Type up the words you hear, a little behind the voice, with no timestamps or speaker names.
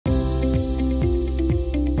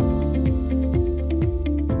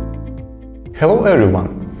Hello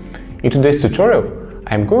everyone! In today's tutorial,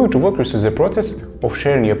 I am going to walk you through the process of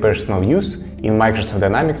sharing your personal views in Microsoft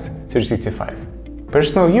Dynamics 365.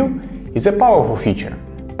 Personal view is a powerful feature,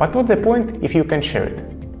 but what's the point if you can share it?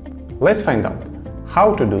 Let's find out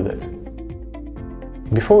how to do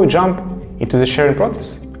that. Before we jump into the sharing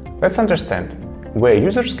process, let's understand where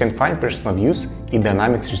users can find personal views in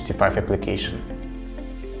Dynamics 365 application.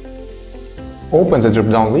 Open the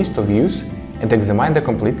drop-down list of views and examine the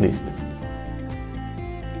complete list.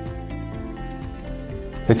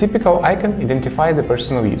 The typical icon identifies the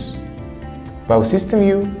personal views, while System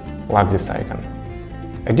View lacks this icon.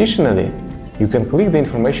 Additionally, you can click the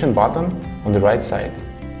information button on the right side.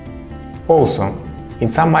 Also, in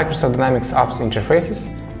some Microsoft Dynamics apps interfaces,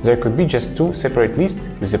 there could be just two separate lists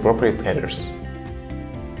with appropriate headers.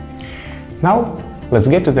 Now, let's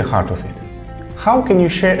get to the heart of it. How can you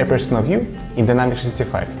share a personal view in Dynamics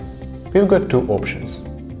 365? We've got two options.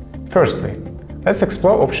 Firstly, let's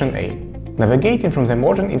explore option A, navigating from the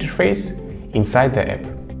modern interface inside the app.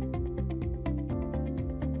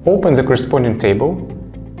 Open the corresponding table,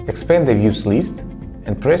 expand the views list,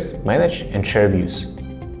 and press Manage and Share Views.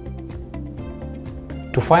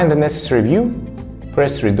 To find the necessary view,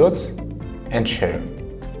 press three dots and Share.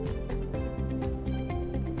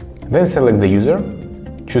 Then select the user,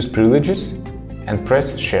 choose Privileges, and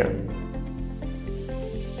press Share.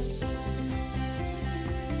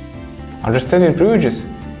 Understanding privileges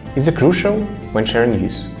is crucial when sharing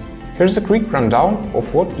views. Here's a quick rundown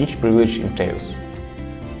of what each privilege entails.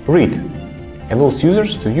 Read allows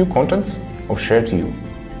users to view contents of shared view.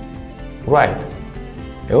 Write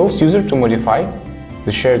allows users to modify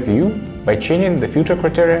the shared view by changing the filter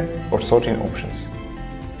criteria or sorting options.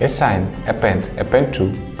 Assign, append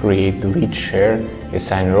to, create, delete, share,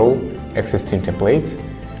 assign role, access team templates,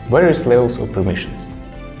 various levels of permissions.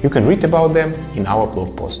 You can read about them in our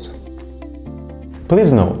blog post.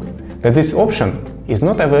 Please note that this option is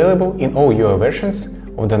not available in all your versions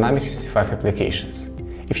of Dynamics 365 applications.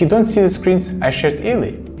 If you don't see the screens I shared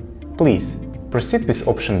earlier, please proceed with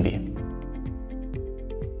option B.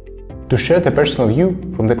 To share the personal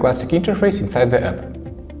view from the classic interface inside the app,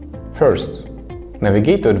 first,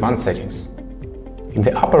 navigate to Advanced Settings. In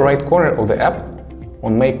the upper right corner of the app,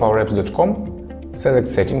 on makepowerapps.com, select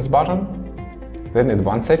Settings button, then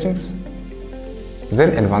Advanced Settings,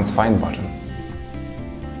 then Advanced Find button.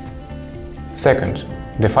 Second,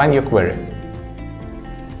 define your query.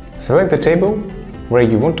 Select the table where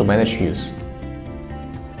you want to manage views.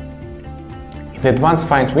 In the Advanced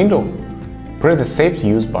Find window, press the Save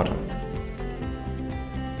Views button.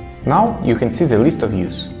 Now you can see the list of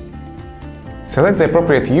views. Select the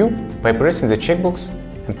appropriate view by pressing the checkbox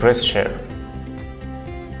and press Share.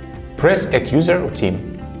 Press Add User or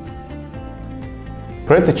Team.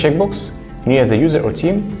 Press the checkbox near the user or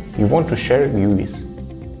team you want to share view with.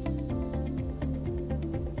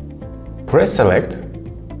 Press Select,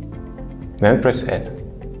 then press Add.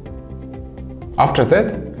 After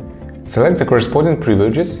that, select the corresponding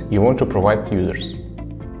privileges you want to provide to users.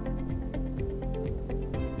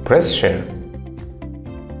 Press Share.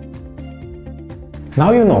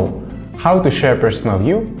 Now you know how to share personal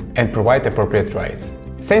view and provide appropriate rights.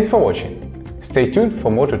 Thanks for watching. Stay tuned for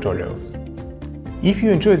more tutorials. If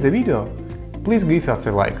you enjoyed the video, please give us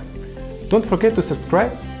a like. Don't forget to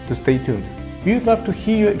subscribe to stay tuned. We would love to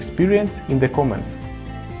hear your experience in the comments.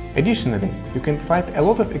 Additionally, you can find a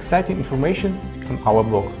lot of exciting information on our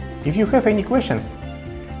blog. If you have any questions,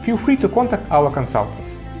 feel free to contact our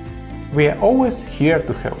consultants. We are always here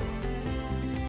to help.